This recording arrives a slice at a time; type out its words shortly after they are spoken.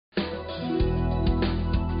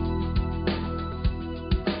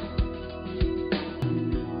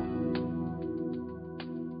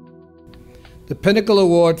The Pinnacle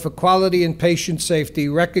Award for Quality and Patient Safety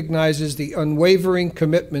recognizes the unwavering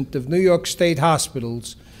commitment of New York State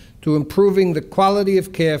hospitals to improving the quality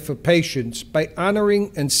of care for patients by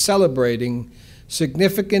honoring and celebrating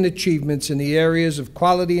significant achievements in the areas of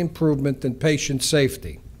quality improvement and patient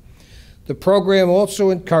safety. The program also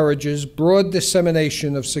encourages broad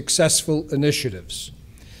dissemination of successful initiatives.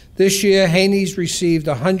 This year, Haney's received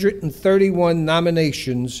 131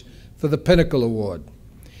 nominations for the Pinnacle Award.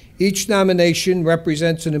 Each nomination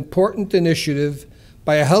represents an important initiative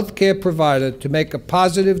by a healthcare provider to make a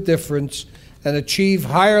positive difference and achieve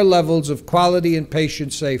higher levels of quality and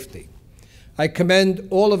patient safety. I commend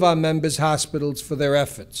all of our members' hospitals for their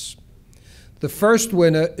efforts. The first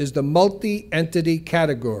winner is the multi-entity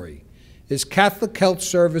category, is Catholic Health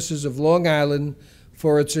Services of Long Island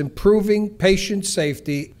for its improving patient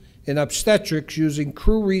safety in obstetrics using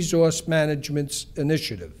Crew Resource Management's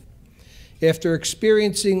initiative. After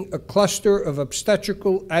experiencing a cluster of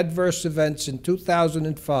obstetrical adverse events in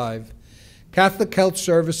 2005, Catholic Health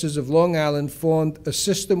Services of Long Island formed a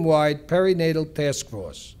system-wide perinatal task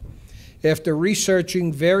force. After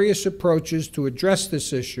researching various approaches to address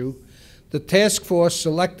this issue, the task force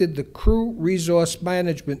selected the Crew Resource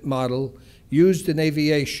Management model used in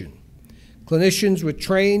aviation. Clinicians were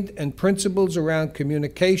trained and principles around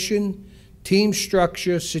communication, team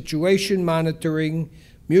structure, situation monitoring,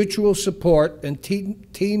 mutual support, and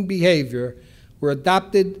team behavior were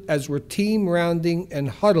adopted, as were team rounding and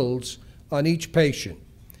huddles on each patient.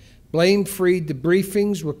 Blame-free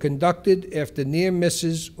debriefings were conducted after near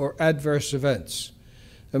misses or adverse events.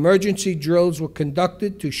 Emergency drills were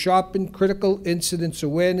conducted to sharpen critical incidents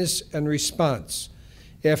awareness and response.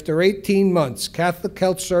 After 18 months, Catholic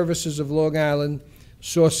Health Services of Long Island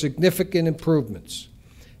saw significant improvements.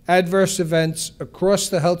 Adverse events across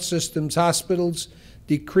the health system's hospitals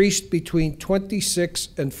decreased between 26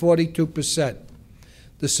 and 42%.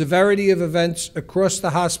 The severity of events across the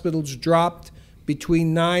hospitals dropped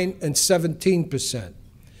between 9 and 17%.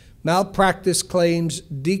 Malpractice claims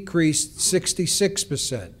decreased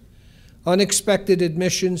 66%. Unexpected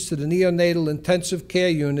admissions to the neonatal intensive care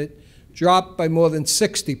unit dropped by more than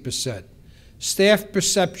 60%. Staff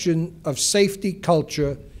perception of safety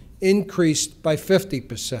culture increased by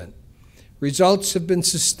 50%. Results have been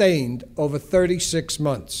sustained over 36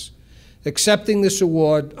 months. Accepting this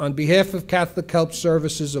award on behalf of Catholic Health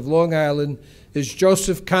Services of Long Island is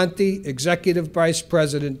Joseph Conti, Executive Vice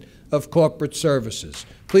President of Corporate Services.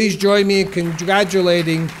 Please join me in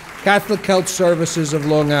congratulating Catholic Health Services of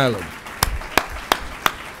Long Island.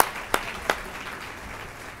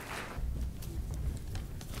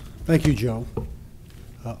 Thank you, Joe.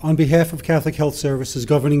 On behalf of Catholic Health Services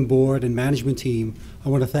Governing Board and Management Team, I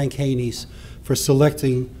want to thank Haney's for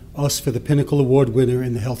selecting us for the Pinnacle Award winner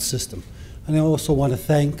in the health system. And I also want to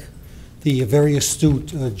thank the very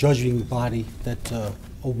astute judging body that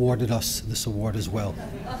awarded us this award as well.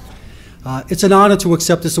 It's an honor to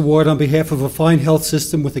accept this award on behalf of a fine health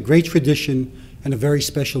system with a great tradition and a very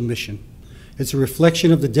special mission. It's a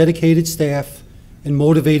reflection of the dedicated staff and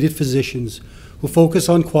motivated physicians who focus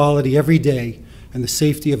on quality every day and the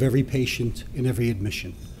safety of every patient in every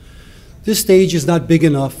admission. This stage is not big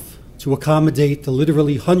enough to accommodate the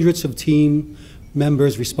literally hundreds of team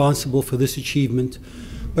members responsible for this achievement,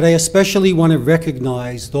 but I especially want to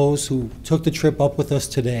recognize those who took the trip up with us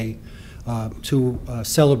today to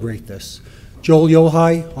celebrate this. Joel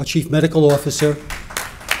Yohai, our Chief Medical Officer.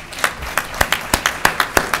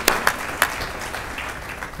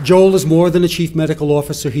 Joel is more than a Chief Medical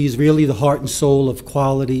Officer. He's really the heart and soul of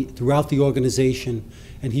quality throughout the organization,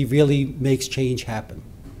 and he really makes change happen.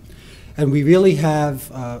 And we really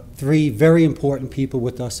have three very important people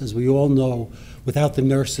with us. As we all know, without the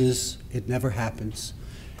nurses, it never happens.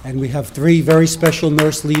 And we have three very special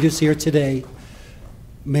nurse leaders here today,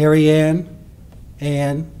 Mary Ann,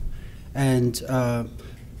 Ann, and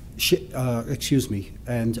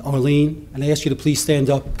and Arlene. And I ask you to please stand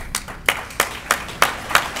up.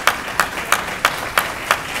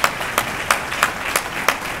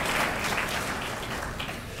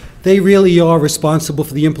 They really are responsible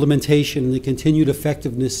for the implementation and the continued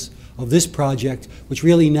effectiveness of this project, which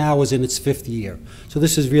really now is in its 5th year. So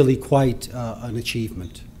this is really quite an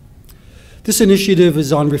achievement. This initiative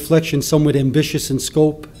is on reflection somewhat ambitious in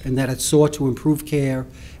scope, in that it sought to improve care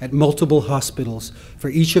at multiple hospitals for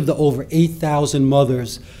each of the over 8,000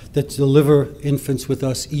 mothers that deliver infants with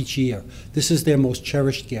us each year. This is their most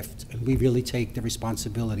cherished gift, and we really take the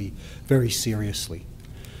responsibility very seriously.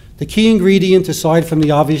 The key ingredient, aside from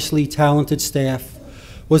the obviously talented staff,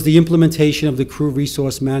 was the implementation of the Crew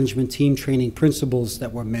Resource Management team training principles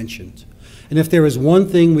that were mentioned. And if there is one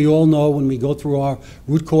thing we all know when we go through our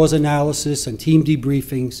root cause analysis and team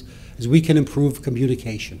debriefings, is we can improve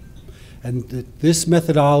communication. And this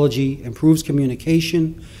methodology improves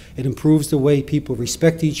communication, it improves the way people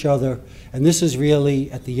respect each other, and this is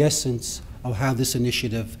really at the essence of how this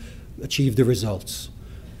initiative achieved the results.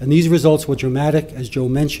 And these results were dramatic, as Joe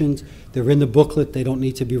mentioned. They're in the booklet, they don't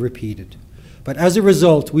need to be repeated. But as a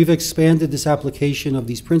result, we've expanded this application of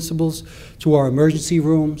these principles to our emergency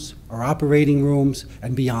rooms, our operating rooms,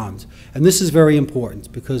 and beyond. And this is very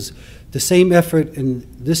important because the same effort in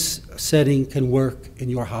this setting can work in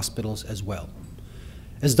your hospitals as well.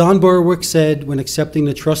 As Don Berwick said when accepting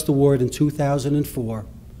the Trust Award in 2004,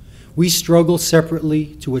 we struggle separately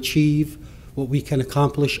to achieve what we can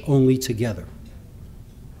accomplish only together.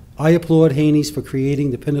 I applaud Haney's for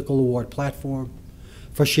creating the Pinnacle Award platform,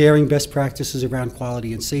 for sharing best practices around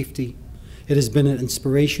quality and safety. It has been an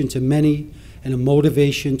inspiration to many and a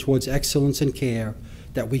motivation towards excellence and care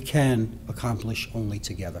that we can accomplish only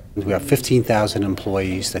together. We have 15,000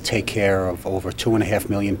 employees that take care of over 2.5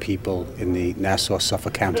 million people in the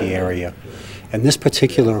Nassau-Suffolk County area. And this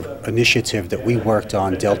particular initiative that we worked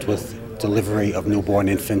on dealt with delivery of newborn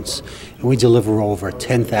infants. And we deliver over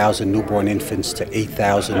 10,000 newborn infants to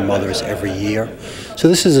 8,000 mothers every year. So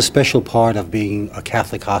this is a special part of being a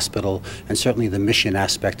Catholic hospital, and certainly the mission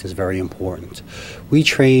aspect is very important. We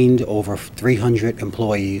trained over 300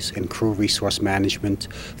 employees in crew resource management,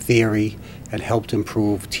 theory, and helped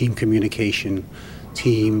improve team communication,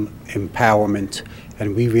 team empowerment,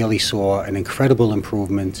 and we really saw an incredible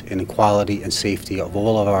improvement in the quality and safety of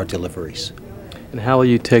all of our deliveries. And how will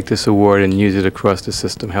you take this award and use it across the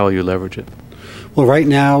system? How will you leverage it? Well, right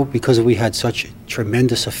now, because we had such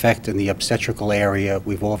tremendous effect in the obstetrical area,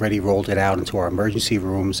 we've already rolled it out into our emergency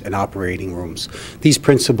rooms and operating rooms. These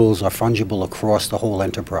principles are fungible across the whole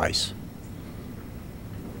enterprise.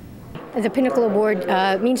 The Pinnacle Award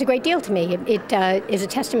means a great deal to me. It is a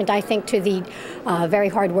testament, I think, to the very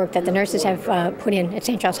hard work that the nurses have put in at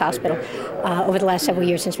St. Charles Hospital over the last several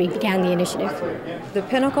years since we began the initiative. The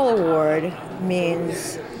Pinnacle Award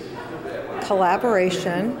means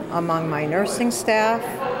collaboration among my nursing staff,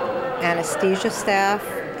 anesthesia staff,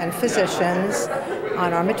 and physicians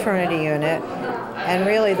on our maternity unit. And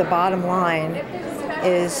really the bottom line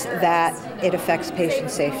is that it affects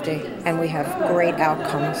patient safety, and we have great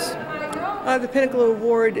outcomes. The Pinnacle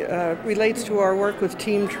Award relates to our work with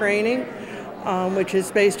team training, which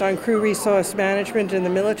is based on crew resource management in the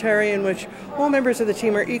military, in which all members of the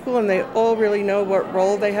team are equal and they all really know what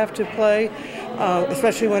role they have to play,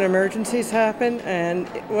 especially when emergencies happen. And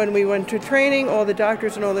when we went to training, all the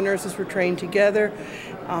doctors and all the nurses were trained together,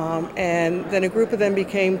 and then a group of them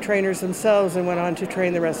became trainers themselves and went on to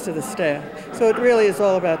train the rest of the staff. So it really is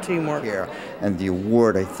all about teamwork. Yeah, and the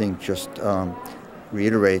award, I think, just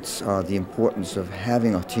reiterates the importance of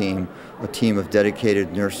having a team of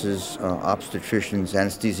dedicated nurses, obstetricians,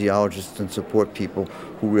 anesthesiologists, and support people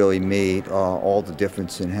who really made all the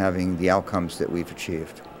difference in having the outcomes that we've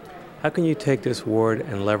achieved. How can you take this award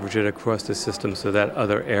and leverage it across the system so that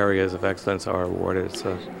other areas of excellence are awarded?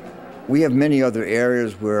 We have many other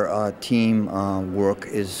areas where team work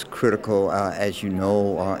is critical, as you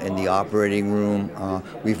know, in the operating room.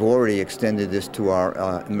 We've already extended this to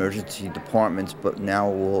our emergency departments, but now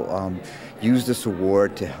we'll use this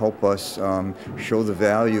award to help us show the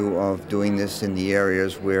value of doing this in the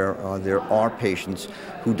areas where there are patients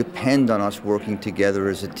who depend on us working together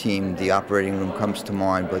as a team. The operating room comes to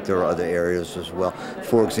mind, but there are other areas as well.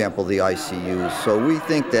 For example, the ICUs. So we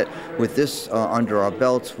think that with this under our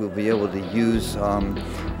belts, we'll be able to use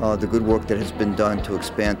the good work that has been done to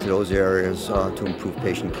expand to those areas to improve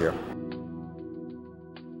patient care.